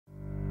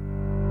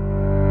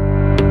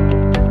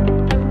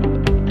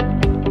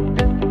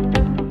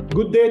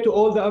Good day to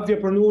all the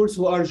Aviapreneurs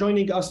who are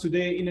joining us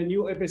today in a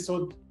new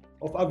episode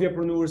of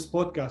Aviapreneurs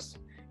podcast.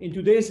 In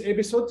today's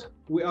episode,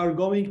 we are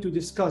going to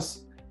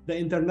discuss the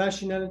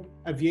International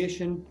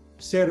Aviation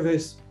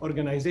Service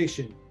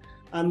Organization.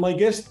 And my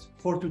guest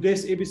for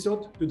today's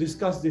episode to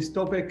discuss this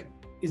topic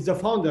is the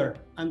founder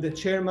and the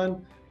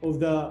chairman of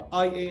the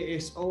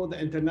IASO, the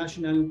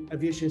International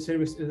Aviation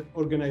Service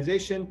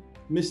Organization,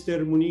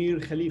 Mr.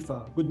 Munir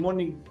Khalifa. Good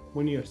morning,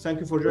 Munir. Thank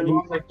you for joining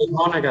me. Good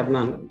morning,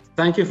 Adnan.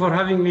 Thank you for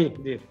having me,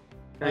 dear.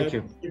 Thank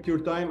you. I appreciate your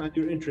time and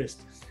your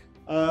interest.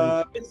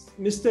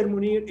 Mr.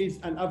 Munir is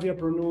an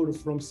aviapreneur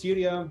from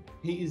Syria.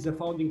 He is the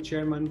founding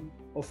chairman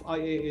of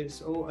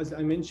IASO, as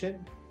I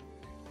mentioned.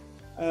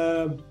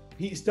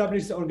 He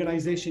established the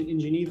organization in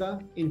Geneva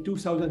in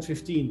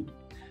 2015.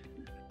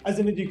 As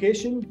an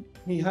education,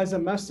 he has a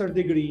master's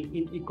degree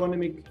in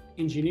economic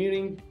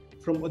engineering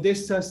from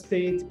Odessa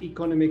State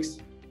Economics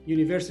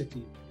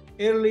University.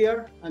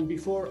 Earlier and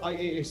before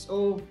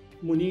IASO,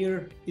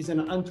 Munir is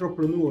an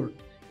entrepreneur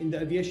in the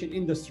aviation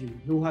industry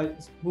who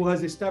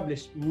has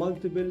established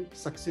multiple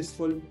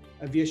successful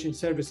aviation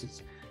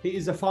services. He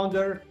is the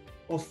founder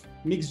of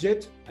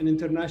MixJet, an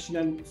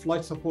international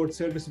flight support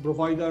service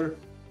provider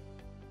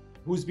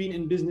who's been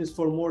in business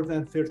for more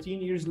than 13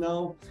 years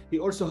now. He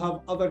also has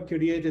other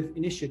creative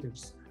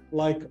initiatives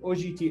like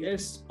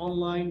OGTS,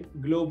 Online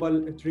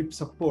Global Trip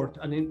Support,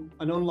 an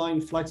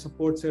online flight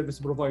support service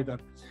provider.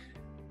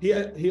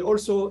 He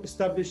also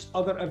established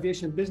other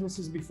aviation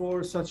businesses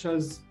before, such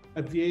as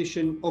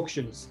Aviation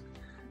Auctions.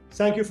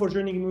 Thank you for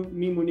joining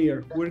me,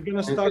 Munir. We're going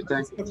to start the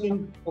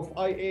discussion of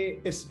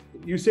IAS.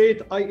 You say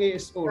it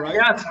IASO, right?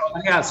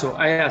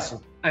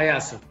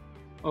 IASO.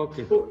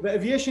 Okay. So the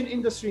aviation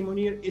industry,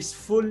 Munir, is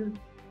full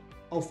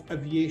of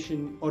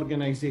aviation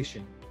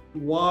organization.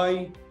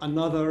 Why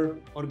another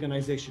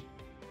organization?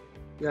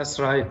 That's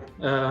right.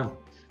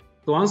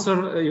 To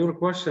answer your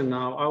question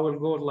now, I will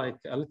go like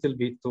a little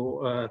bit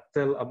to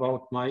tell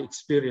about my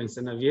experience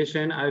in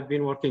aviation. I've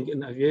been working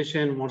in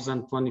aviation more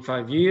than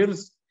 25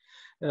 years,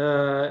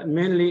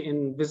 mainly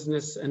in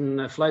business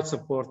and flight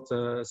support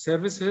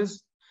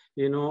services.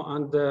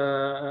 And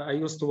I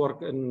used to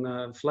work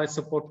in flight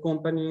support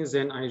companies,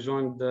 and I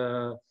joined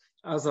the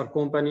other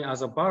company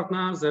as a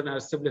partner. Then I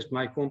established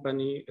my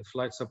company, a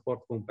flight support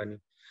company.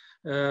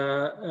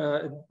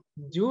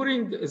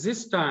 During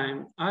this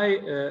time, I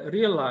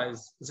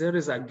realized there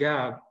is a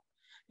gap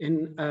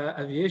in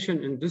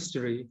aviation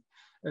industry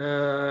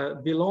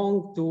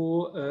belong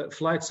to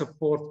flight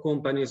support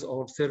companies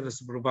or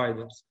service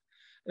providers.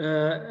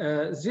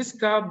 This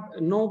gap,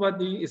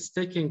 nobody is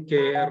taking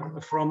care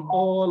from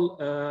all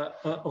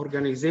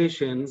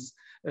organizations,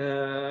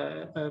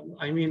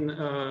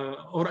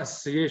 or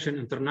association,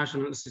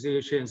 international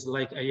associations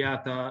like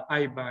IATA,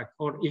 IBAC,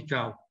 or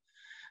ICAO.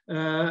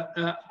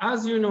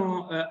 As you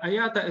know,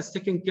 IATA is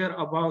taking care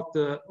about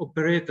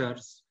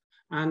operators,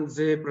 and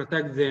they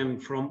protect them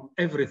from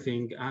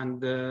everything,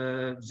 and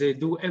they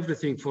do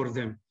everything for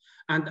them.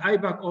 And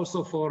IBAC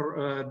also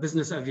for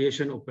business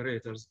aviation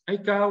operators.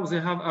 ICAO,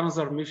 they have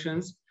other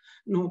missions.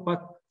 No,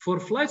 but for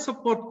flight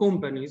support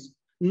companies,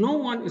 no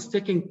one is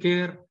taking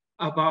care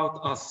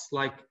about us.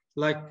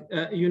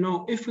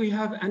 If we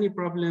have any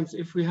problems,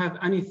 if we have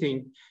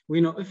anything,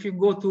 if you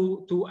go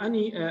to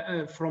any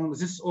from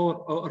this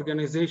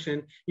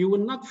organization, you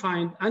will not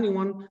find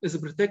anyone is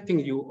protecting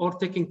you or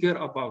taking care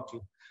about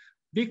you.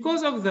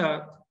 Because of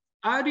that,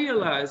 I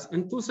realized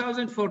in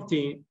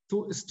 2014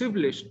 to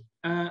establish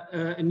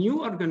a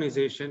new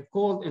organization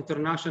called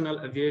International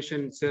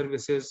Aviation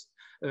Services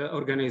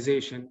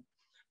Organization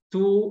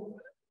to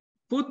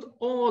put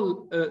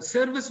all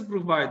service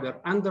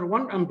provider under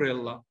one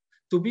umbrella,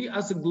 to be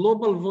as a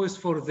global voice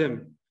for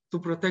them, to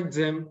protect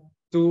them,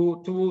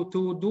 to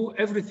do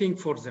everything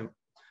for them.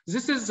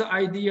 This is the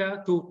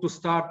idea to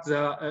start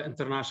the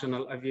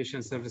International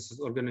Aviation Services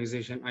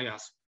Organization,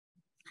 IASO.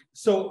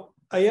 So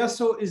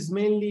IASO is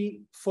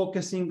mainly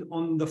focusing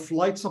on the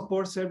flight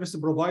support service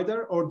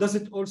provider, or does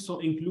it also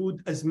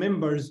include as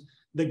members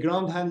the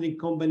ground handling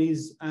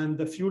companies and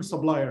the fuel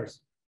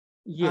suppliers?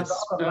 Yes.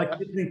 And like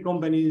catering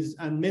companies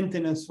and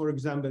maintenance, for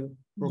example.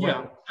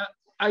 Yeah.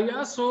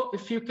 IASO,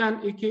 if you can,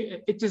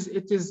 it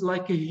is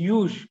like a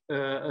huge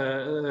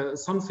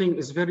something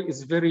is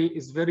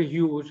very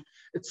huge.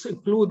 It's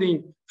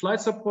including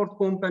flight support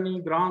company,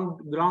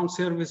 ground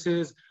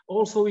services.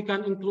 Also, we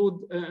can include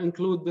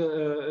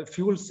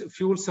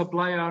fuel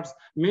suppliers,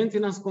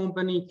 maintenance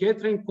company,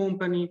 catering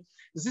company.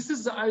 This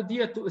is the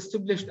idea to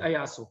establish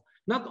IASO,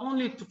 not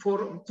only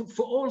for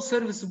all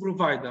service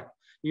provider.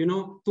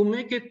 To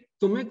make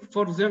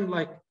for them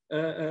like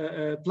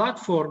a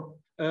platform.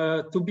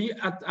 To be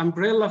at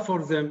umbrella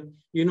for them,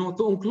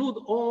 to include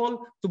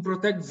all to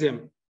protect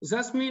them.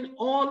 That means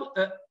all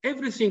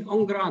everything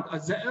on ground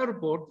at the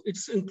airport,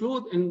 it's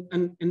included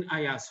in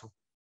IASO.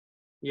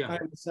 Yeah, I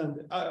understand.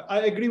 I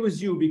agree with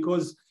you,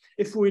 because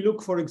if we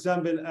look, for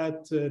example,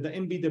 at the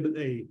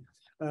MBAA,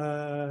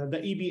 the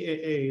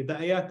EBAA, the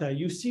IATA,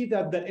 you see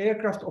that the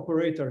aircraft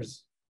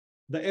operators,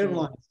 the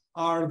airlines,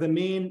 are the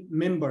main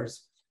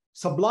members.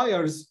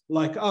 Suppliers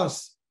like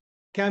us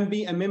can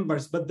be a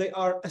members, but they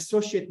are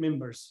associate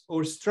members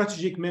or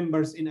strategic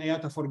members in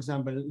IATA, for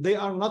example. They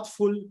are not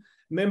full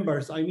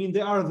members. I mean,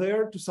 they are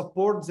there to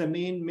support the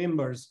main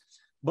members,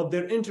 but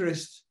their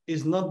interest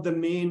is not the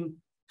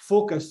main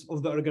focus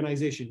of the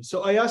organization.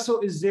 So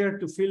IASO is there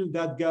to fill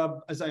that gap,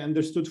 as I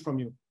understood from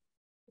you.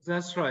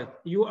 That's right.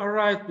 You are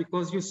right,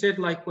 because you said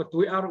like what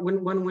we are,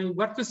 when we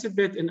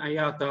participate in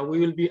IATA, we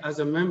will be as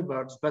a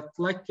members, but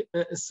like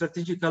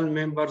strategical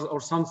members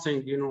or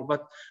something, you know,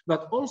 but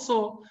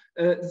also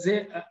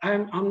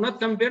I'm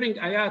not comparing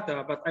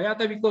IATA, but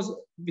IATA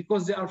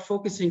because they are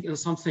focusing on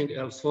something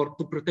else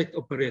to protect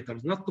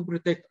operators, not to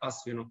protect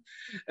us, you know.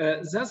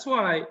 That's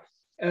why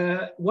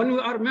when we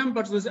are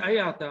members with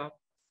IATA,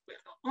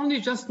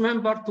 only just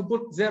member to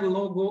put their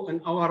logo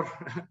in our,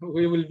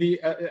 we will be,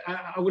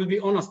 I will be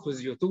honest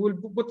with you, to will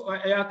put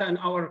IATA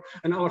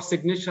in our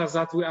signatures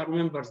that we are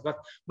members,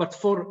 but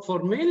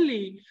for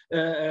mainly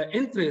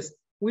interest,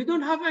 we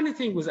don't have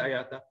anything with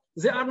IATA.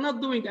 They are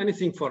not doing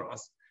anything for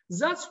us.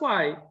 That's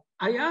why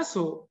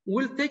IASO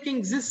will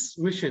taking this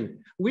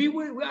mission. We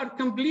are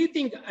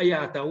completing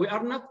IATA. We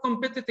are not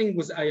competing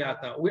with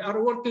IATA. We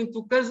are working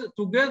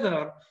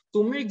together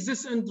to make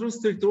this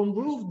industry, to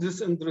improve this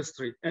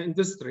industry, and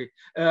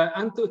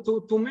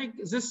to make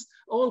this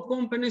all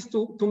companies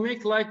to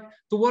make like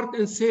to work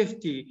in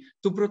safety,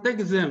 to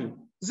protect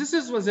them. This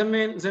is what the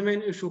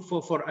main issue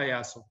for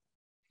IASO.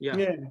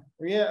 Yeah.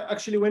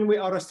 Actually, when we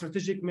are a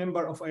strategic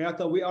member of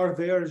IATA, we are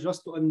there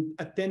just to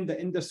attend the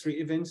industry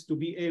events, to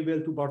be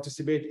able to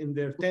participate in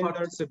their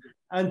tenders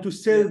and to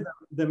sell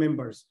the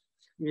members.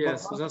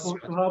 Yes, that's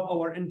right. To have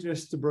our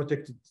interests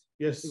protected.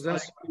 Yes,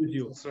 that's I agree with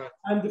you. That's right.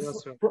 And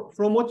that's right.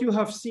 From what you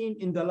have seen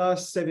in the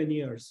last 7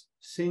 years,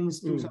 since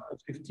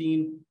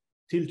 2015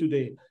 till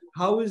today,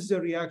 how is the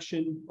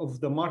reaction of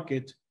the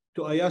market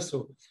to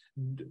IASO?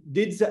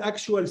 Did the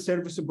actual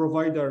service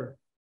provider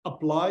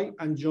apply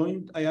and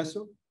join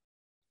IASO?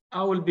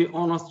 I will be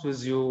honest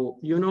with you.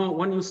 You know,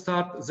 when you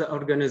start the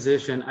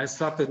organization, I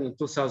started in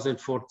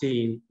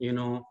 2014, you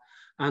know,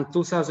 and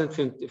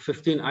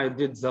 2015, I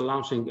did the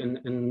launching in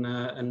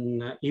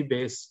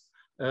eBase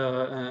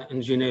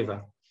in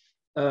Geneva.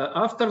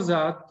 After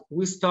that,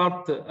 we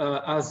start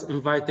as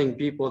inviting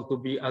people to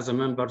be as a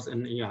members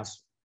in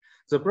IASO.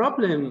 The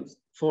problem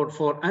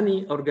for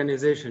any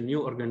organization,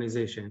 new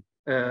organization,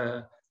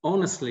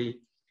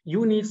 honestly,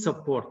 you need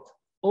support,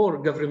 or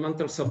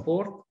governmental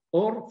support,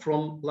 or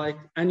from like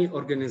any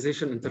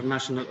organization,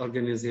 international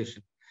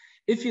organization.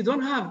 If you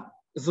don't have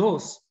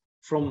those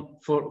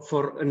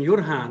in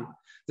your hand,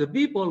 the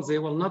people, they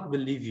will not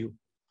believe you.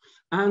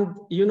 And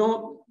you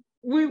know,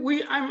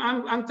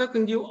 I'm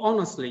talking to you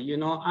honestly, you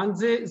know, and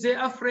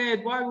they're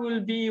afraid why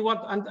will be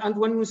what, and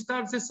when we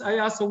start this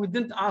IASO, we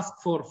didn't ask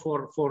for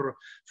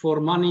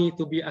money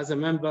to be as a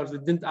member. We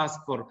didn't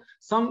ask for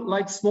some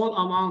like small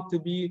amount to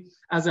be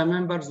as a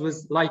members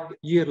with like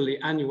yearly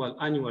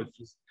annual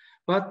fees.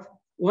 But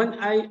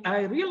when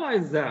I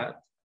realized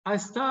that, I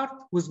start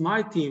with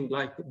my team,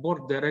 like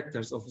board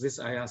directors of this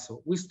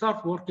IASO. We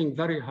start working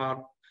very hard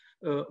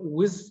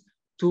with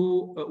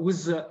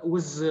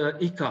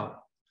ICAO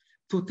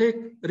to take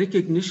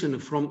recognition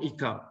from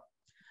ICAO.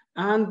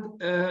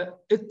 And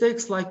it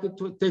takes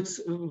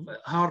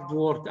hard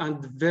work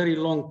and very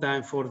long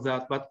time for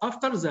that. But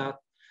after that,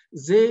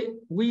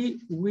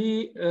 we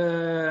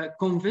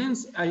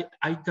convince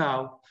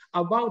ICAO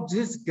about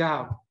this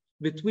gap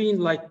between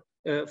like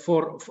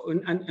for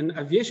an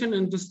aviation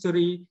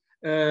industry,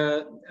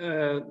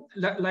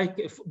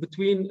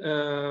 between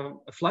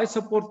flight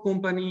support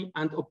company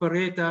and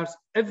operators,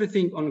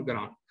 everything on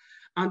ground.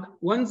 And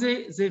when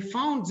they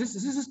found this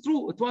is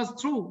true, it was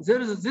true.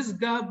 There is this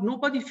gap,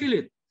 nobody feel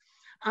it.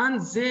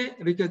 And they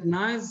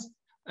recognized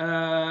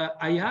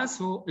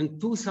IASO in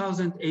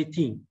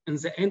 2018, in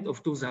the end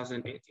of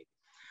 2018.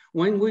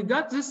 When we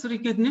got this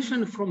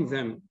recognition from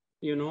them,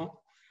 you know,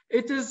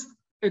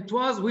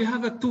 we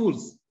have a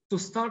tools to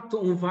start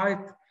to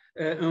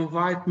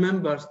invite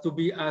members to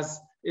be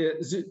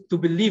to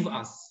believe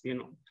us, you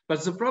know.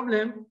 But the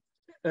problem,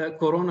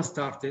 Corona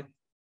started,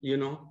 you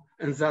know,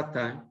 in that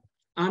time,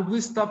 and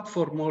we stopped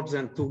for more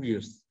than 2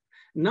 years.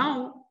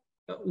 Now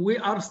we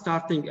are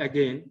starting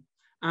again,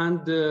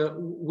 and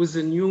with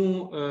a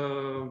new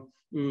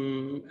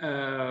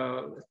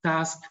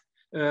task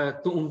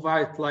to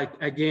invite, like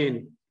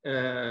again,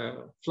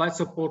 flight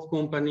support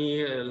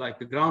company, like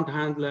a ground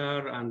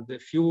handler and the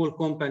fuel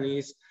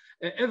companies,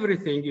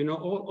 everything, you know,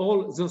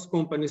 all those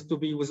companies to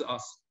be with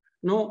us.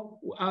 Now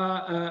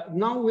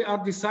we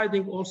are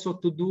deciding also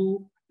to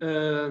do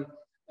the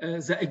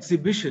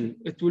exhibition.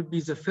 It will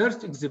be the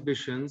first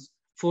exhibitions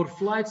for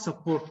flight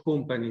support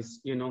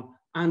companies, you know.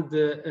 And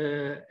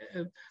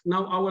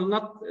now I will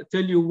not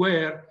tell you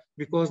where,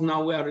 because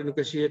now we are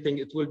negotiating.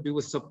 It will be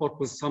with support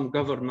with some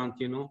government,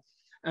 you know.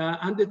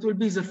 And it will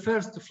be the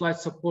first flight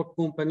support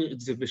company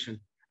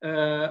exhibition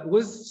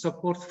with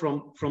support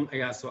from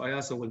IASO.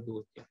 IASO will do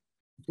it. Yeah.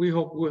 We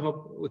hope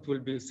it will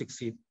be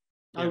succeed.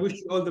 I wish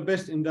you all the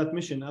best in that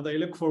mission, and I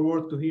look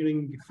forward to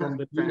hearing from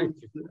the team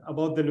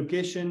about the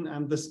location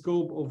and the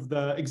scope of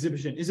the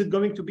exhibition. Is it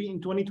going to be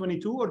in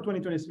 2022 or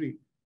 2023?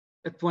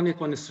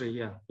 2023,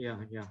 yeah,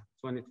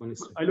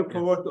 2023. I look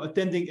forward to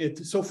attending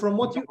it. So from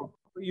what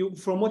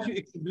you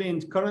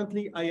explained,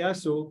 currently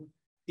IASO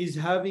is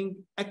having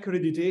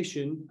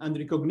accreditation and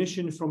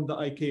recognition from the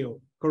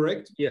ICAO,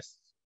 correct? Yes,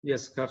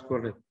 that's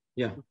correct.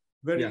 Yeah.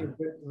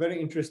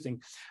 Very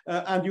interesting.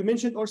 And you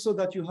mentioned also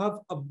that you have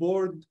a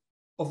board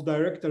of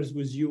directors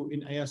with you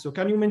in IASO.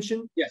 Can you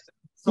mention? Yes,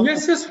 for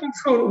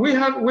sure. We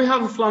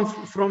have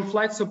from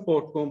flight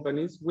support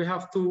companies. We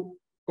have 2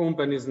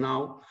 companies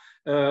now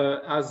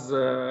as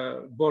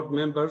board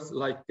members,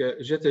 like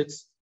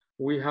JetX.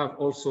 We have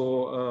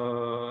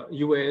also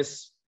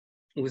UAS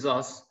with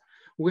us.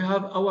 We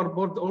have our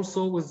board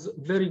also with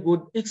very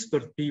good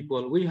expert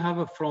people. We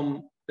have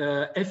from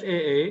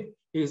FAA.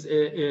 He's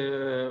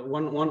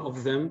one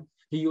of them.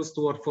 He used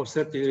to work for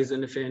 30 years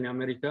in FAA in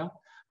America.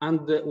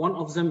 And one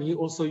of them, he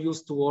also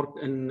used to work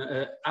in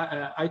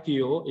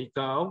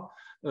ICAO,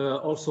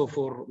 also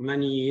for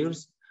many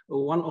years.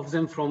 One of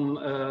them from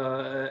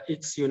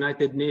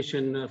ex-United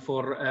Nations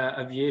for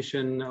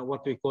aviation,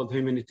 what we call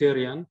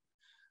humanitarian.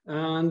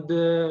 And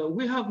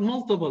we have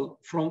multiple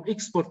from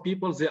expert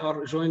people, they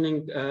are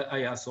joining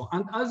IASO.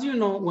 And as you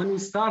know, when we're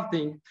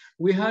starting,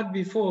 we had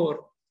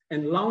before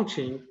in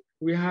launching,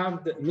 we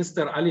have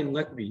Mr. Ali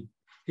Nakbi.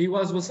 He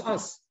was with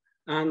us.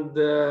 And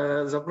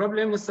the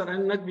problem, Mr.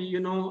 Ali Nakbi, you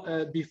know,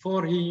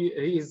 before he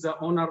is the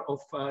owner of,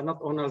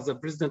 the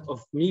president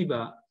of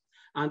MIBA.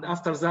 And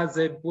after that,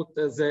 they put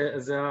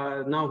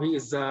now he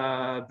is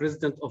the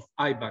president of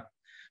IBAC.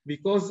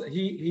 Because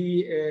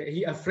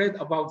he afraid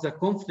about the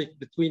conflict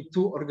between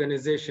 2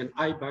 organizations,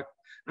 IBAC,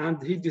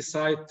 and he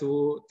decided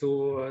to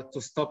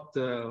stop.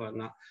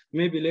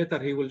 Maybe later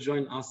he will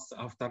join us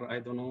after, I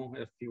don't know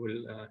if he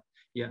will,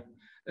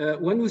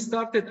 when we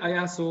started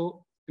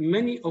IASO,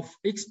 many of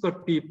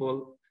expert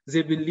people,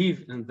 they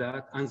believe in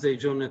that and they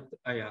joined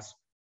IASO.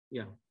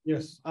 Yeah.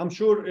 Yes, I'm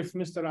sure if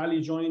Mr. Ali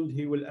joined,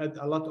 he will add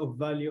a lot of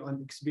value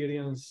and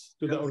experience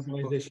to the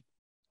organization.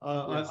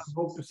 I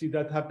hope to see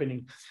that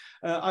happening.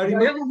 I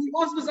remember he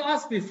was with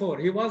us before.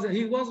 He was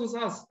with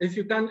us. If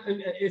you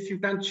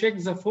can check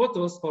the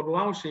photos for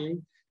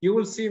launching, you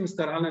will see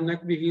Mr. Ali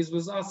Nakbi. He's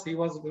with us. He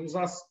was with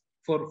us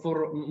for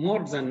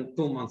more than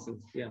 2 months.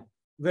 Yeah.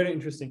 Very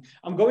interesting.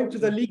 I'm going to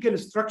the legal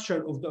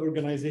structure of the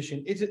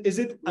organization. Is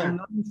it a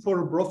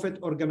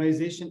non-for-profit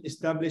organization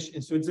established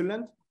in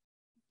Switzerland?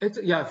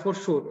 For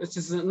sure. It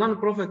is a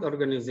non-profit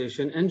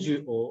organization,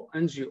 NGO.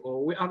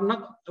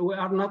 We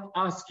are not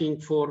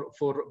asking for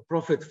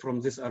profit from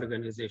this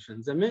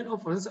organization. The main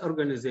of this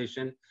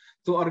organization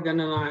to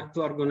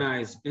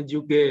organize,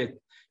 educate,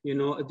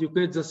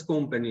 educate these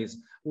companies.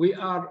 We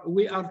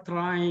are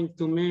trying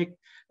to make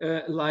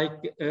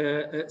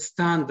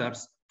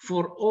standards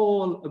for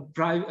all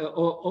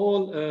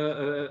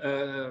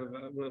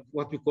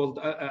what we call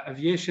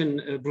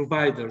aviation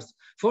providers.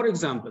 For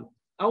example,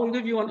 I will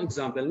give you one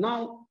example.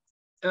 Now,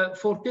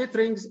 for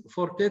caterings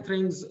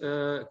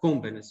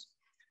companies,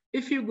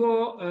 if you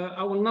go,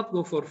 I will not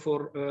go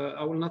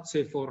I will not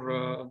say for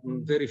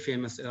very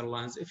famous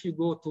airlines. If you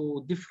go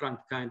to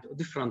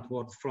different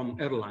words from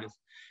airlines,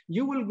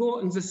 you will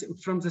go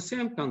from the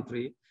same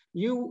country.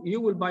 You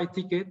will buy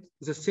ticket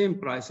the same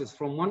prices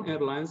from one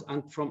airlines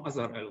and from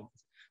other airlines.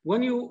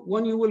 When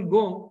you will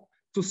go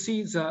to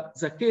see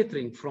the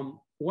catering from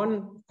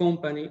one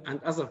company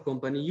and other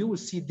company, you will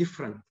see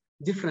different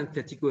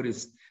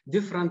categories,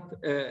 different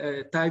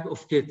type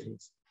of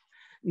caterings.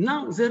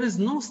 Now, there is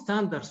no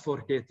standards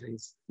for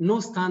caterings, no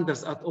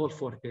standards at all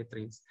for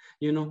caterings.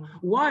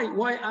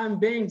 Why I'm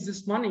paying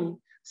this money?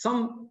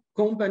 Some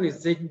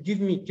companies, they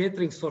give me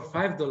caterings for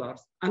 $5.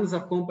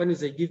 Other companies,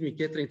 they give me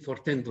catering for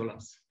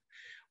 $10.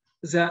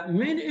 The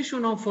main issue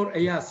now for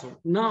IASO,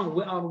 now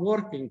we are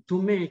working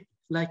to make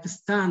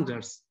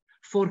standards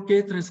for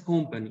catering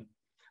company,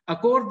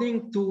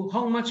 according to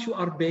how much you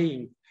are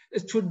paying.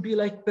 It should be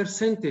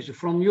percentage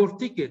from your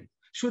ticket,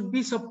 should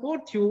be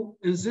support you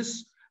in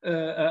this,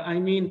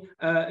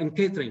 in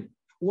catering.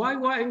 Why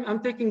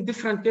I'm taking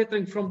different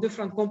catering from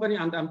different company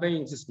and I'm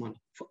paying this money?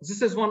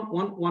 This is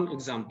one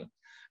example.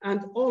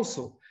 And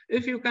also,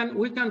 if you can,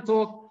 we can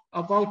talk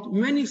about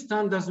many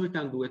standards we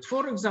can do it.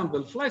 For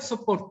example, flight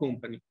support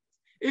company.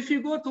 If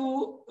you go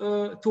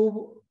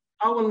to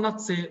I will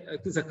not say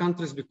the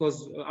countries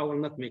because I will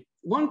not make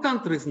one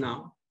countries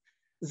now.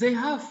 They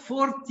have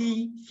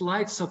 40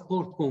 flight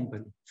support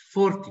company,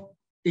 40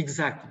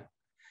 exactly.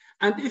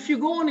 And if you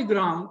go on the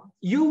ground,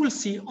 you will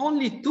see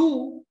only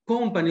 2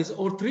 companies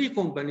or 3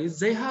 companies.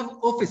 They have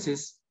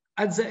offices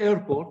at the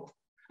airport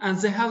and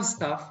they have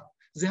staff,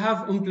 they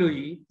have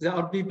employees, there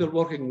are people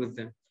working with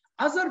them.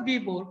 Other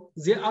people,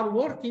 they are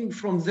working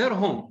from their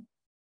home.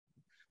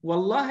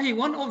 Wallahi,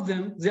 one of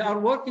them, they are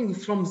working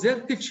from their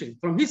kitchen,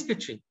 from his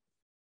kitchen.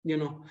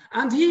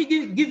 And he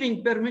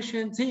giving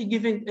permission, he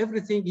giving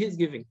everything he's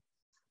giving.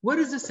 Where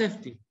is the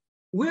safety?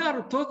 We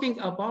are talking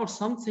about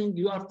something,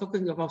 you are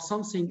talking about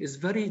something is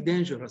very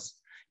dangerous.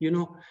 You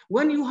know,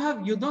 when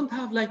you don't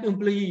have like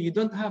employee, you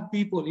don't have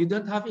people, you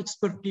don't have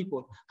expert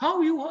people.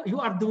 How you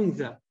are doing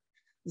that?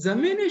 The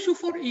main issue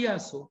for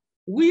IASO,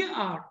 we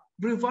are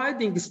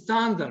providing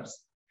standards.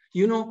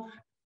 You know,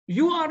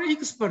 you are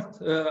expert,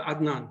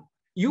 Adnan.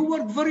 You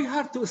work very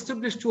hard to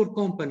establish your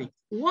company.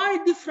 Why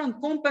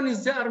different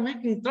companies, they are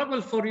making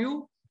trouble for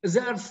you?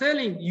 They are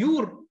selling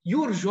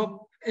your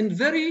job in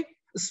very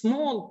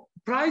small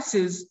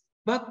prices,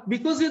 but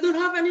because they don't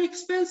have any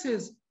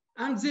expenses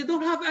and they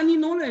don't have any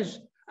knowledge.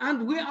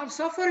 And we are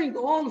suffering,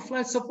 all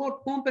flight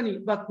support company,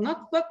 but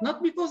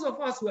not because of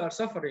us we are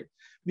suffering.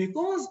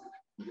 Because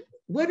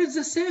where is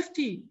the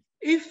safety?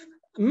 If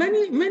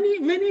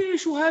many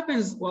issue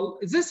happens, well,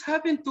 this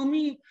happened to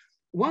me.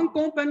 One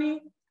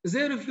company,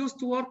 they refused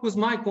to work with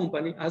my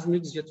company as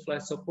mixed jet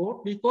flight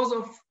support because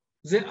of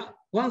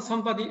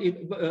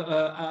somebody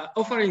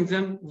offering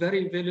them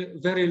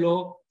very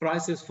low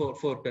prices for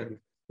permit.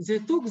 They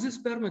took this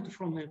permit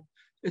from him.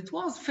 It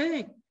was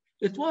fake.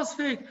 It was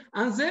fake.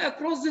 And they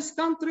across this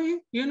country,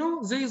 you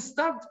know, they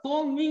start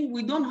calling me,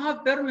 we don't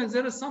have permits,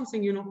 there is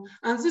something, you know.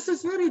 And this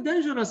is very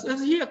dangerous.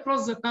 As he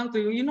across the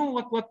country, you know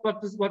what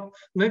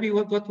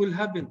will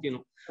happen, you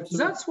know. Absolutely.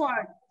 That's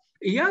why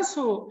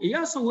IASO,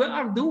 we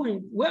are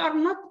doing, we are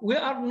not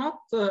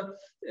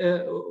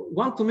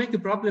want to make a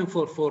problem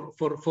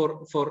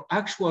for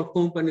actual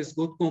companies,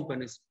 good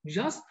companies.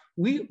 Just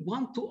we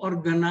want to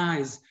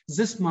organize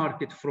this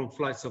market from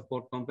flight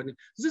support company.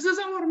 This is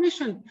our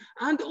mission.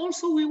 And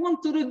also we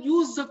want to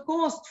reduce the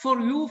cost for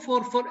you,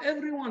 for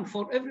everyone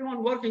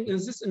working in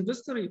this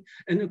industry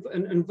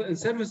and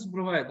service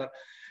provider.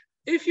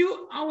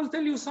 I will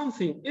tell you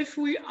something, if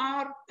we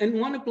are in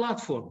one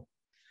platform,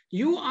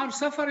 you are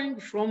suffering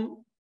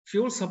from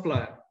fuel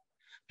supplier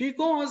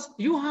because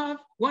you have,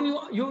 when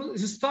you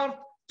start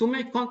to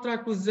make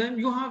contract with them,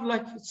 you have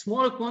like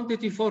small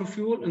quantity for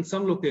fuel in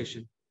some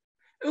location.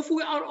 If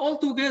we are all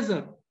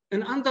together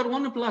and under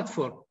one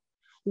platform,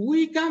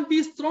 we can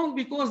be strong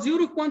because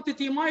your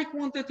quantity, my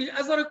quantity,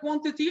 other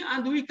quantity,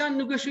 and we can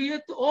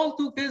negotiate all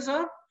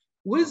together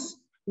with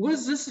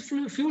this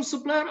fuel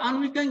supplier, and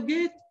we can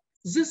get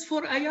this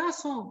for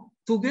IASO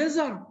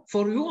together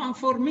for you and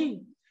for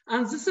me.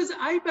 And this is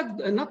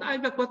IBAC, not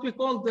IBAC, what we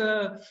call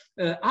the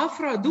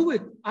AFRA do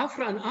it.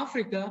 AFRA and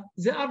Africa,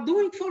 they are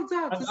doing for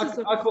that.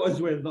 ACO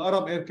as well, the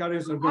Arab Air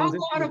Carriers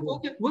Organization. Arab,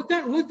 okay.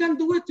 We can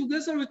do it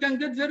together. We can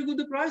get very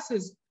good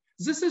prices.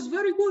 This is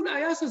very good.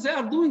 IASO, they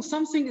are doing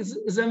something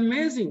is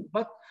amazing.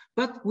 But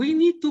we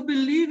need to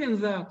believe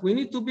in that. We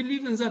need to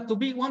believe in that, to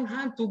be one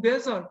hand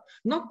together,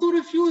 not to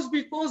refuse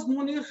because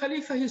Munir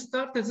Khalifa, he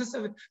started this.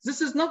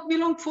 This is not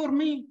belong for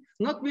me,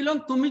 not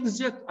belong to mixed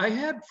jet. I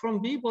heard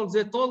from people,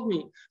 they told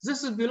me,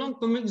 this is belong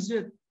to mixed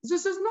jet.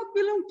 This is not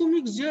belong to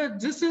mixed jet.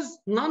 This is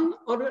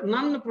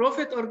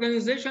non-profit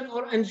organization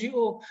or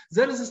NGO.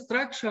 There is a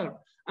structure.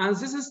 And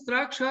this is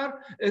structure,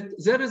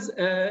 there is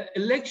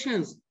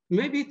elections.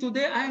 Maybe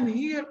today I'm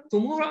here,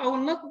 tomorrow I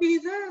will not be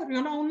there,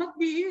 you know, I will not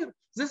be here.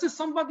 This is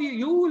somebody,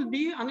 you will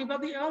be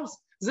anybody else.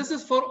 This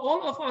is for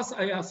all of us,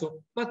 IASO.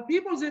 But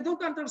people, they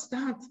don't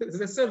understand.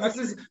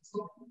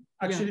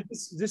 Actually,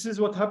 this is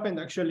what happened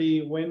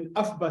actually when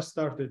AFBA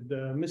started.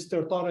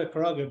 Mr. Tariq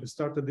Raghib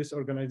started this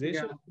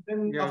organization. Yeah.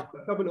 Then after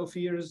a couple of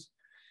years,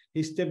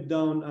 he stepped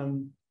down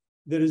and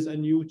there is a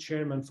new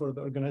chairman for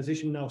the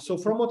organization now. So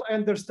from what I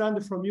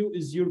understand from you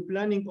is you're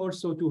planning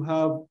also to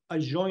have a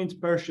joint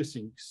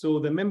purchasing. So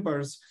the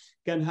members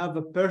can have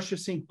a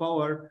purchasing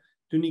power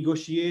to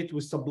negotiate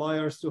with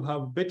suppliers to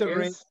have better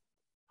rate,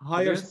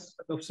 higher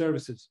set of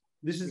services.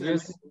 This is an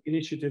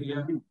initiative.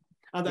 Yeah.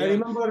 And I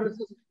remember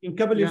in a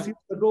couple of years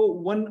ago,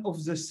 one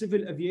of the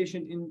civil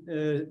aviation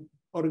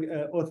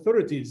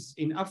authorities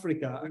in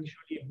Africa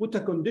actually put a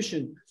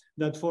condition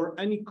that for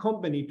any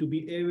company to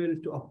be able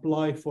to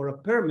apply for a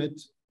permit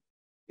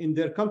in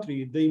their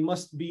country, they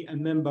must be a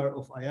member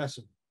of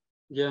IASO.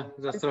 Yeah,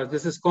 that's right.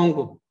 This is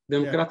Congo,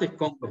 Democratic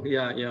Congo.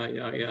 Yeah.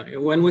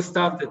 When we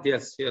started,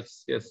 yes.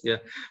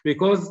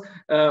 Because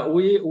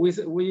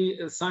we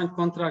signed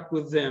contract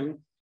with them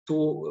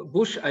to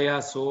push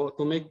IASO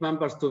to make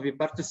members to be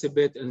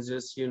participate in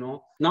this. You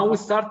know, now we're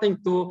starting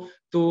to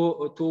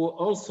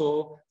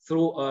also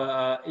through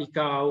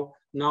ICAO.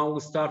 Now we're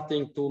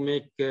starting to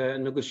make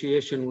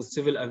negotiation with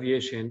civil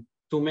aviation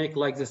to make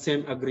like the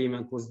same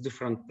agreement with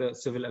different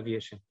civil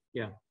aviation.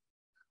 Yeah.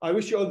 I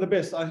wish you all the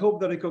best. I hope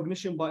the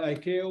recognition by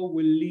ICAO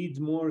will lead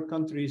more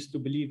countries to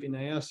believe in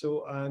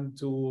IASO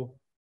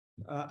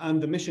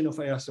and the mission of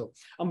IASO.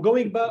 I'm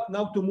going back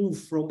now to move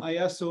from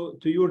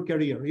IASO to your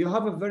career. You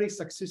have a very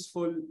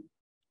successful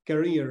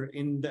career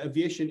in the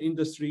aviation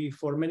industry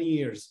for many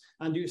years,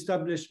 and you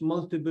established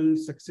multiple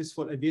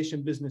successful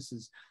aviation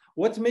businesses.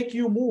 What makes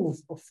you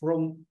move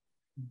from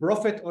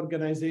profit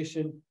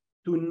organization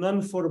to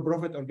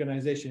non-for-profit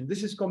organization?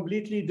 This is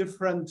completely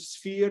different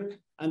sphere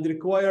and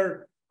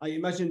require, I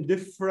imagine,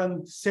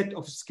 different set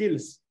of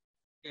skills.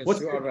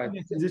 Yes, you are right.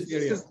 This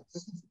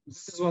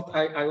is what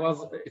I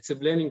was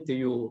explaining to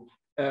you.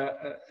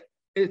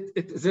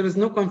 There is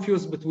no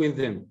confuse between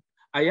them.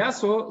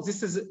 IASO,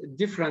 this is a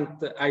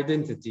different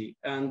identity,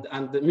 and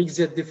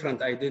MixJet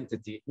different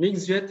identity.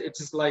 MixJet, it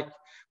is like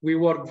we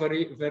work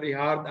very, very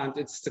hard, and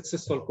it's a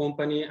successful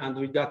company, and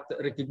we got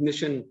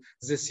recognition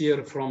this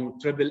year from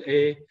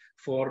AAA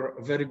for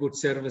very good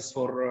service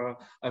for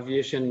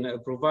aviation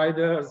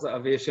providers,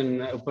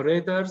 aviation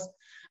operators.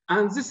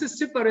 And this is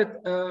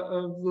separate,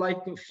 like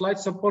flight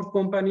support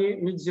company,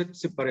 MixJet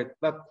separate,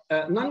 but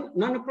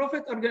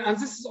non-profit, and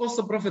this is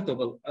also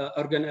profitable,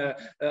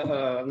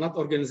 not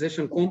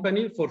organization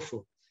company for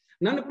sure.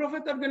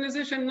 Non-profit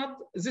organization,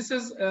 this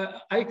is,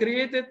 I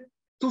created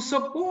to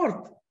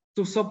support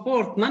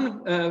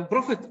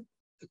non-profit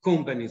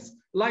companies,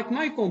 like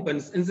my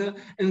companies.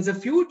 In the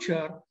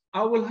future,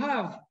 I will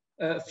have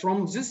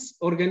from this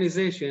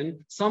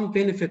organization, some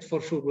benefit for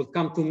sure will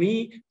come to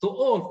me, to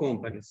all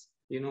companies.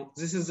 You know,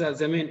 this is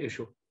the main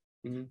issue.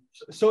 Mm-hmm.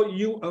 So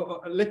you,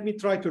 let me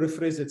try to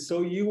rephrase it.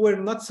 So you were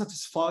not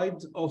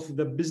satisfied of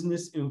the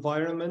business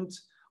environment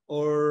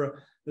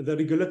or the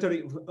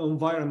regulatory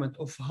environment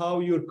of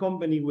how your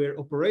company were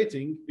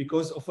operating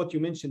because of what you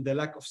mentioned, the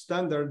lack of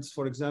standards,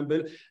 for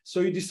example. So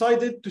you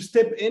decided to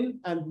step in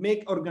and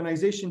make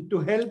organization to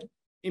help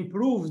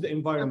improve the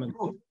environment.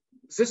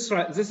 This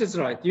is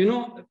right. You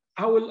know,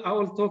 I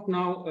will talk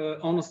now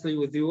honestly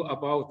with you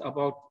about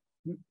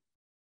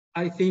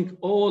I think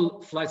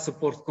all flight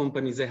support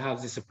companies, they have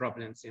these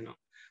problems, you know.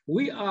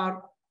 We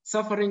are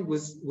suffering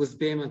with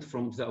payment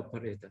from the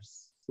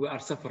operators. We are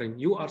suffering,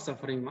 you are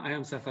suffering, I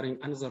am suffering,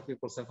 other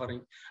people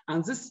suffering.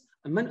 And this,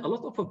 I mean, a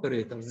lot of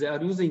operators, they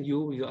are using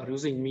you, you are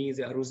using me,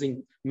 they are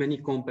using many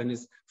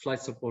companies,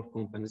 flight support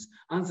companies,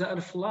 and they are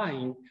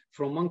flying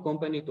from one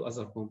company to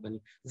other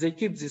company. They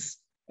keep this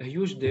a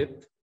huge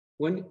debt.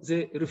 When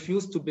they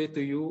refuse to pay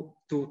to you,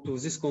 to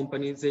this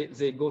company,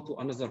 they go to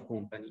another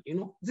company. You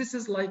know, this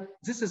is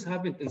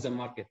happened in the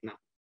market now.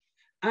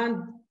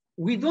 And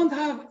we don't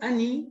have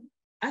any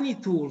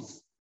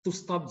tools to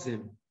stop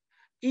them.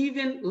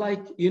 Even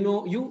like, you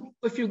know,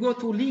 if you go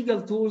to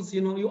legal tools, you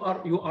know, you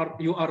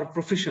are a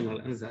professional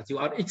in that, you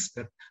are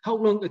expert. How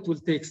long it will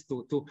take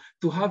to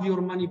have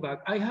your money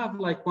back? I have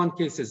like one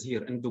cases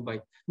here in Dubai,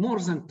 more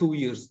than 2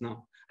 years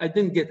now. I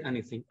didn't get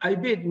anything. I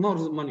paid more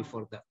money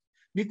for that.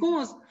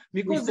 Because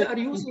they are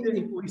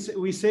using.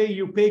 We say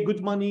you pay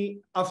good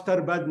money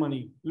after bad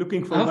money,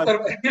 looking for after,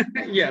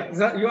 bad. Yeah,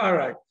 you are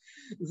right.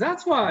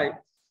 That's why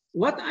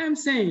what I'm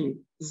saying,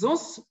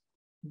 those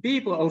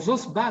people or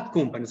those bad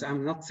companies,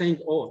 I'm not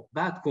saying all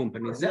bad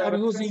companies, they are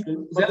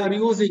using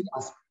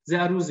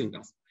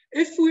us.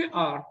 If we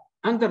are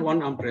under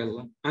one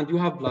umbrella and you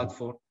have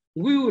platform,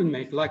 we will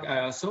make, like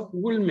IASO,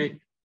 we'll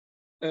make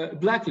a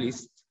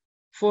blacklist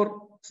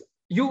for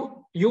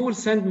you will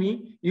send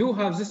me, you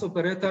have this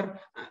operator,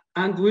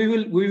 and we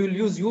will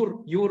use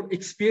your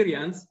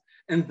experience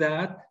in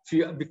that,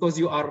 because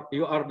you are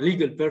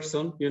legal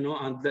person, you know,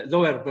 and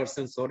lawyer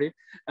person, sorry,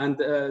 and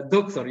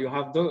doctor, you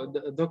have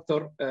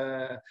doctor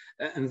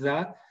in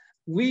that.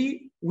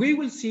 We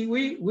will see,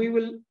 we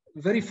will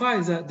verify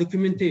the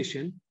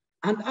documentation,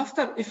 and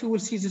after, if we will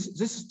see this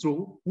is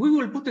true, we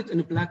will put it in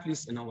a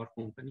blacklist in our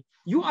company.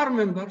 You are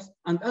members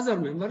and other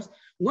members.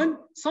 When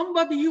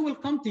somebody you will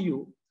come to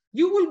you,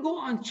 you will go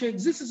and check,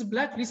 this is a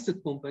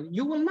blacklisted company.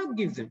 You will not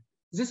give them.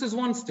 This is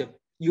one step.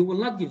 You will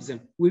not give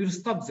them. We will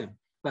stop them.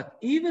 But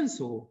even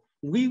so,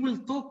 we will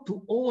talk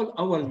to all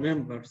our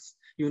members,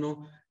 you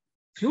know,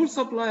 fuel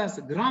suppliers,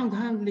 ground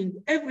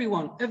handling,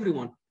 everyone.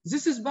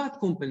 This is bad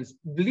companies.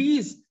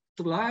 Please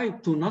try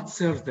to not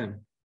serve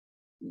them.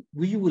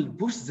 We will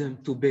push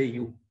them to pay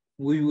you.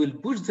 We will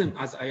push them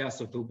as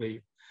IASO to pay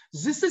you.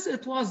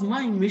 It was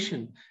my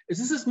mission.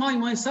 This is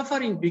my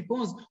suffering,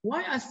 because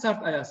why I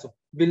start IASO?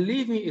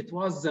 Believe me, it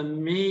was the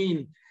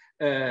main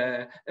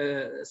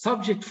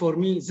subject for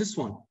me, this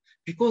one,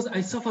 because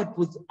I suffered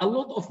with a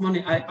lot of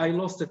money. I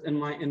lost it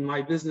in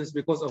my business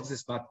because of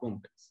this bad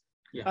companies.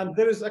 Yeah. And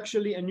there is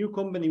actually a new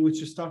company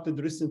which started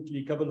recently,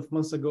 a couple of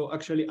months ago,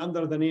 actually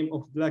under the name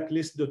of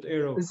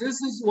blacklist.aero.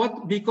 This is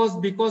what, because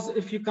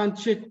if you can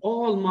check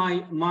all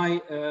my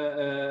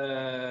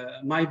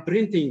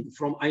printing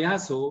from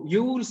IASO,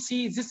 you will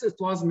see this, it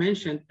was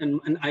mentioned in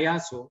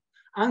IASO,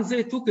 and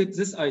they took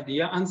this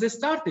idea and they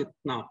started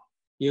now.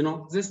 You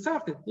know, they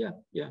started, yeah.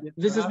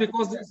 This is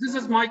because this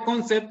is my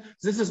concept,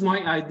 this is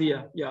my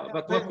idea, yeah.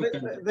 But what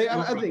they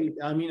are adding,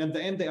 I mean, at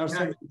the end, they are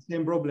solving the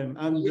same problem.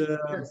 And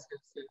yes.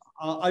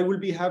 I will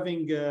be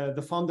having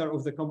the founder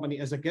of the company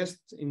as a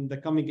guest in the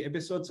coming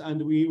episodes,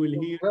 and we will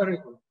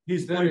hear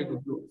his very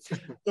good.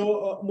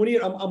 So,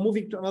 Munir, I'm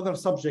moving to another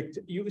subject.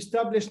 You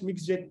established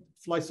MixJet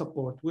Flight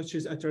Support, which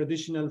is a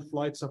traditional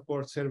flight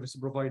support service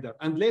provider.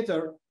 And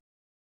later,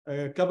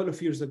 a couple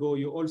of years ago,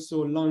 you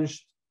also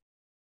launched,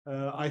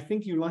 I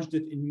think you launched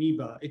it in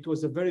MIBA. It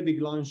was a very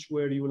big launch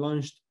where you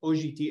launched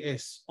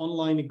OGTS,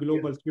 Online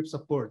Global Trip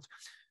Support.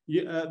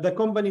 The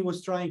company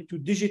was trying to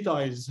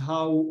digitize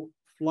how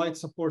flight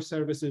support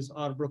services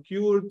are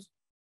procured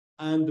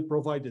and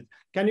provided.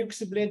 Can you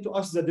explain to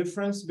us the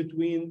difference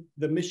between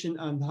the mission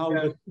and how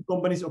the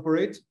companies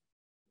operate?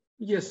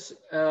 Yes,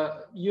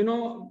 you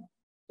know,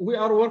 we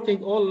are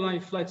working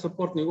online flight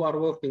support. We are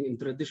working in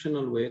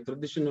traditional way.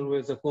 Traditional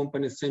way, the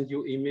companies send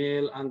you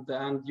email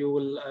and you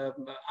will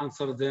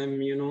answer them,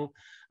 you know,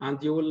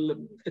 and you will.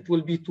 It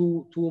will be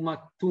too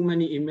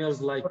many emails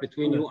like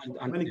between you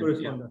and many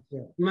correspondents.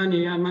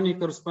 Yeah. Many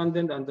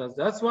correspondent, and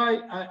that's why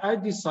I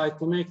decide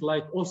to make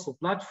like also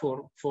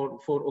platform for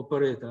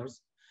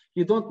operators.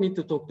 You don't need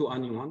to talk to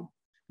anyone.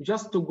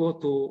 Just to go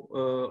to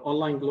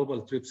online global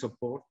trip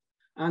support,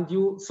 and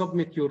you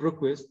submit your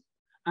request.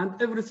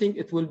 And everything,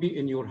 it will be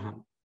in your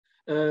hand.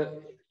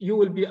 You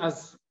will be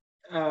as,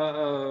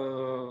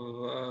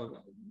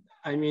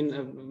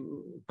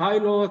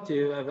 pilot,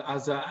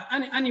 as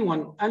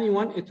anyone,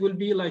 it will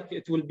be like,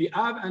 it will be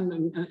app and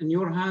in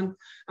your hand.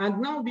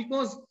 And now,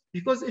 because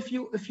if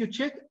you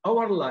check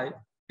our life,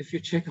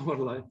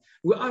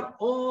 we are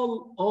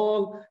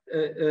all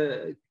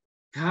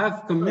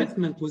have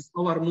commitment with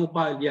our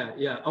mobile,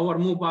 our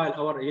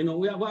mobile, you know,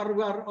 we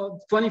are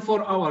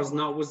 24 hours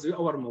now with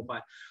our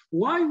mobile.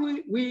 Why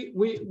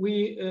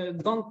we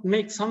don't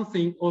make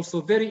something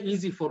also very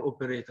easy for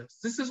operators?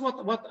 This is what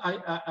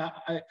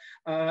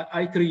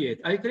I create.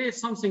 I create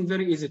something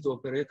very easy to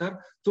operator,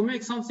 to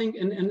make something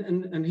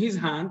in his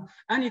hand.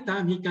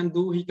 Anytime he can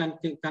do, he can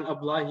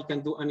apply, he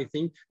can do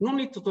anything. No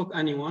need to talk to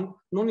anyone.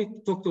 No need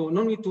to talk to.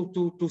 No need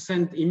to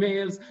send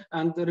emails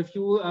and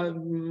review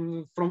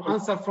from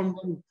answer from.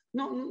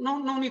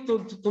 No need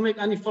to make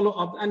any follow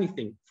up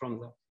anything from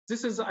that.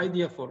 This is the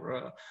idea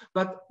for,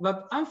 but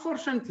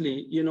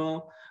unfortunately, you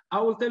know, I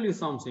will tell you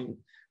something.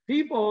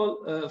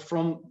 People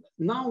from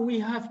now, we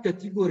have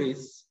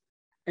categories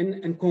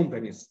in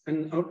companies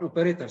and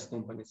operators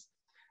companies.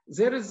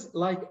 There is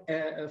like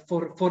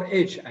for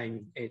age,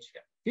 age.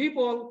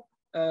 People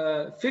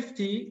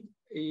 50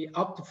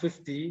 up to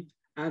 50,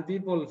 and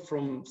people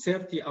from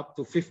 30 up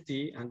to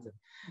 50, and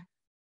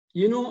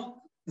you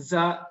know,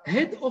 the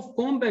head of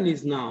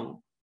companies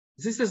now.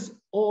 This is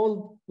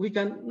all, we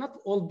can, not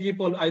all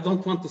people, I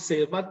don't want to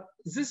say, but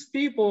these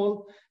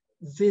people,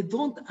 they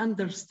don't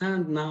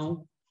understand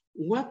now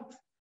what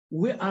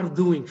we are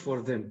doing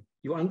for them.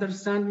 You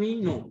understand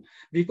me? No,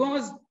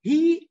 because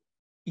he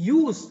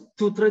used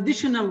to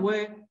traditional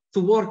way to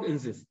work in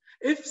this.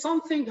 If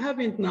something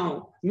happened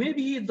now,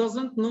 maybe he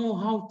doesn't know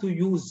how to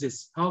use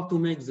this, how to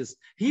make this.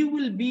 He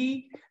will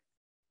be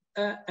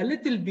a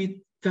little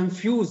bit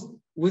confused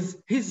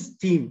with his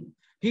team.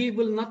 He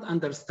will not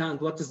understand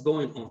what is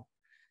going on.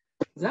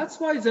 That's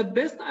why the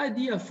best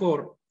idea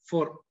for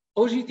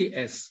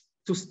OGTS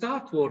to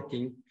start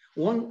working,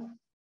 one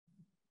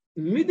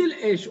middle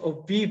age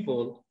of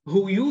people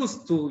who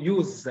used to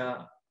use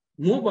the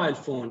mobile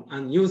phone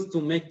and used to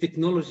make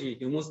technology,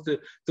 used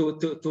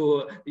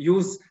to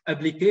use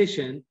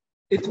application,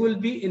 it will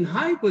be in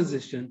high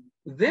position.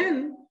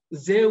 Then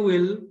they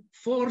will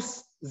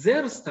force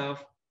their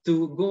staff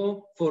to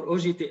go for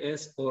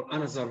OGTS or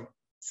another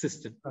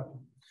system.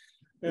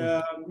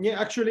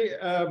 Actually,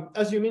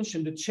 as you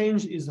mentioned, the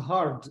change is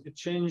hard. The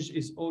change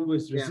is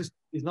always resistant.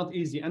 It's not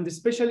easy, and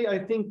especially I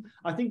think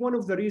one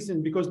of the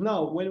reasons, because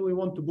now when we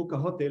want to book a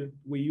hotel,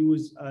 we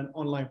use an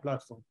online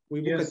platform.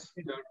 We book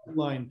a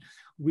online.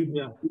 We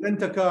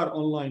rent a car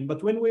online.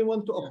 But when we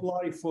want to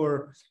apply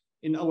for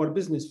in our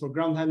business for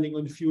ground handling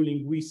and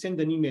fueling, we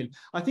send an email.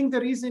 I think the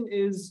reason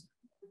is,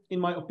 in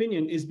my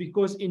opinion, is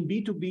because in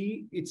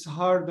B2B, it's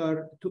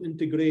harder to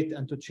integrate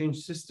and to change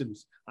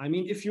systems. I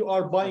mean, if you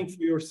are buying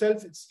for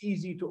yourself, it's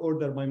easy to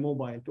order by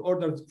mobile, to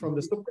order from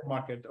the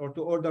supermarket or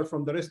to order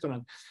from the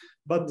restaurant.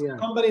 But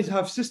companies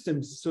have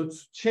systems. So to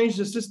change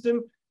the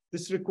system,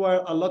 this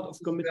requires a lot of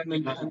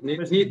commitment.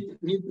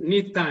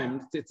 Need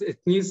time. It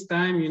needs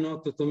time, you know,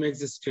 to make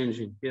this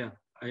changing. Yeah,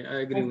 I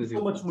agree with you. Thank you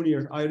so much,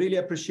 Munir. I really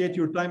appreciate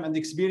your time and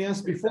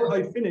experience. Before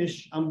I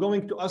finish, I'm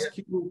going to ask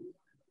you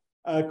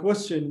a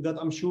question that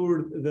I'm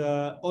sure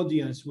the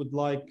audience would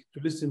like to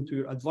listen to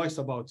your advice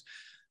about.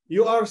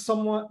 You are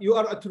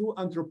a true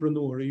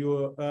entrepreneur.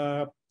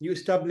 You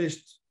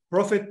established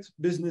profit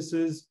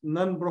businesses,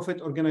 non-profit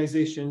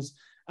organizations,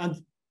 and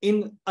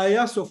in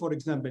IASO, for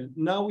example,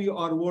 now you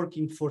are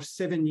working for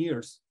 7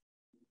 years,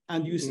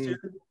 and you still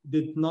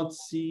did not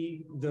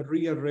see the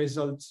real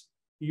results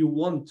you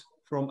want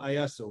from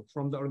IASO,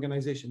 from the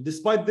organization.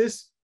 Despite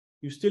this,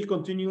 you still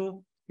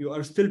continue. You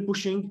are still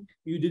pushing.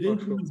 You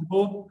didn't lose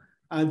hope.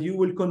 And you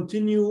will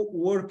continue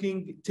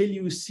working till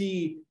you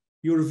see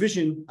your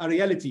vision a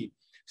reality.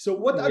 So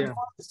what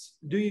advice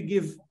do you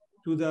give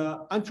to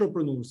the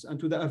entrepreneurs and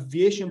to the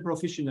aviation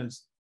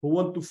professionals who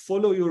want to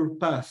follow your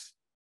path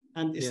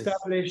and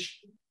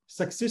establish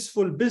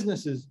successful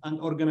businesses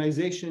and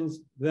organizations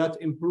that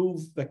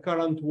improve the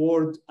current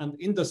world and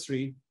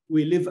industry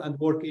we live and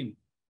work in?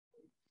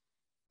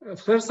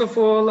 First of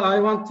all, I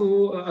want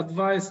to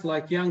advise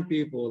like young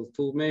people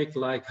to make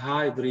like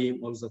high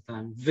dream all the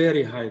time,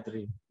 very high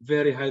dream,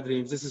 very high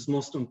dreams. This is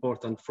most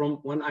important. From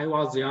when I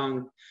was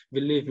young,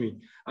 believe me,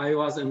 I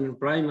was in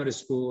primary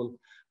school.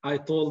 I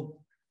told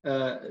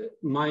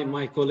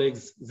my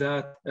colleagues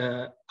that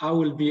I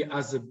will be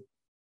as a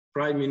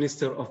prime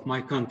minister of my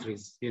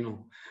countries, you know.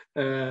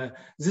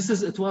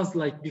 It was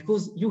like,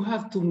 because you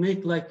have to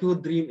make like your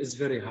dream is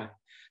very high.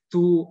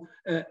 to,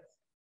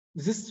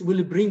 this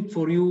will bring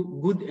for you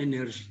good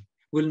energy,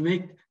 will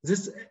make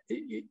this,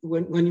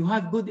 when you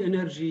have good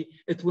energy,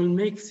 it will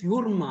make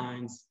your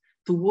minds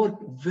to work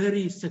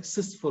very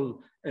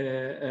successful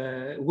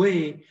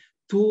way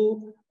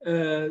to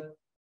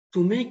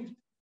make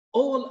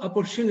all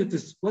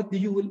opportunities, what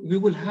we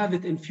will have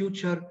it in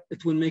future,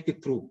 it will make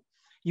it true.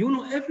 You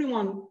know,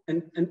 everyone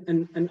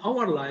in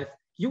our life,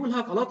 you will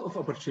have a lot of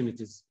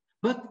opportunities,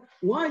 but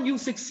why you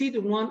succeed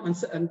in one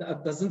and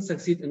doesn't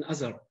succeed in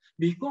other?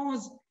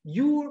 Because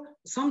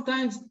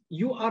sometimes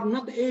you are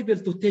not able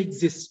to take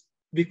this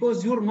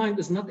because your mind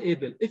is not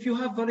able. If you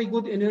have very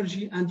good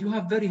energy and you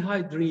have very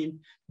high dream,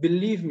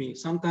 believe me,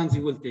 sometimes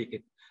you will take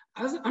it.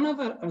 As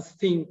another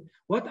thing,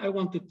 what I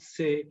wanted to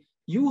say,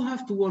 you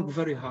have to work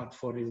very hard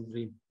for your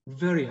dream,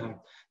 very hard,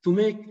 to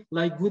make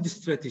like good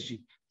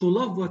strategy, to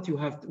love what you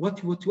have,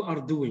 what you are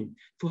doing,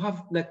 to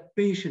have like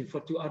patience for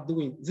what you are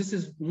doing. This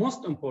is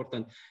most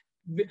important.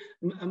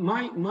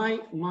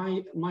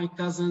 My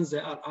cousins, they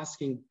are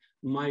asking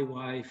my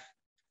wife,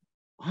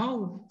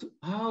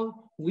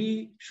 how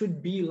we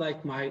should be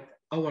like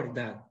our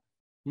dad.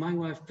 My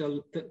wife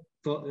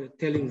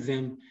telling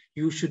them,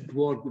 you should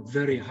work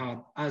very hard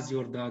as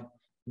your dad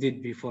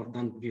did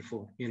done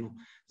before. You know,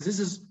 this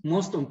is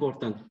most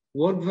important.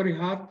 Work very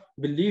hard,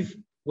 believe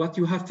what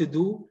you have to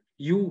do,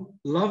 you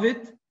love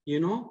it, you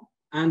know,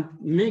 and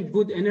make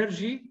good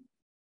energy.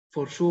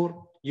 For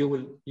sure, you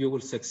will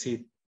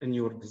succeed in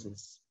your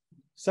business.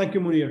 Thank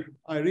you, Munir.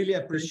 I really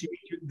appreciate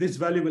this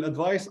valuable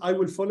advice. I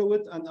will follow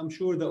it, and I'm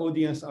sure the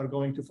audience are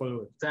going to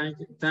follow it.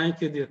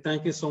 Thank you, dear.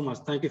 Thank you so much.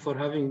 Thank you for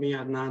having me,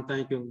 Adnan.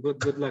 Thank you.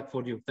 Good luck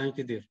for you. Thank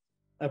you, dear.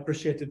 I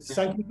appreciate it.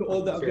 Thank you to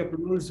all the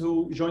Aviapreneurs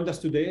who joined us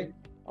today.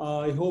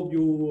 I hope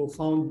you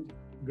found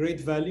great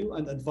value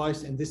and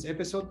advice in this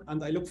episode,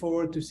 and I look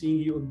forward to seeing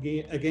you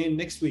again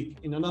next week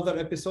in another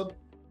episode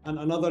and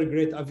another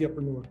great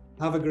Aviapreneur.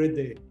 Have a great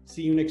day.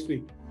 See you next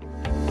week.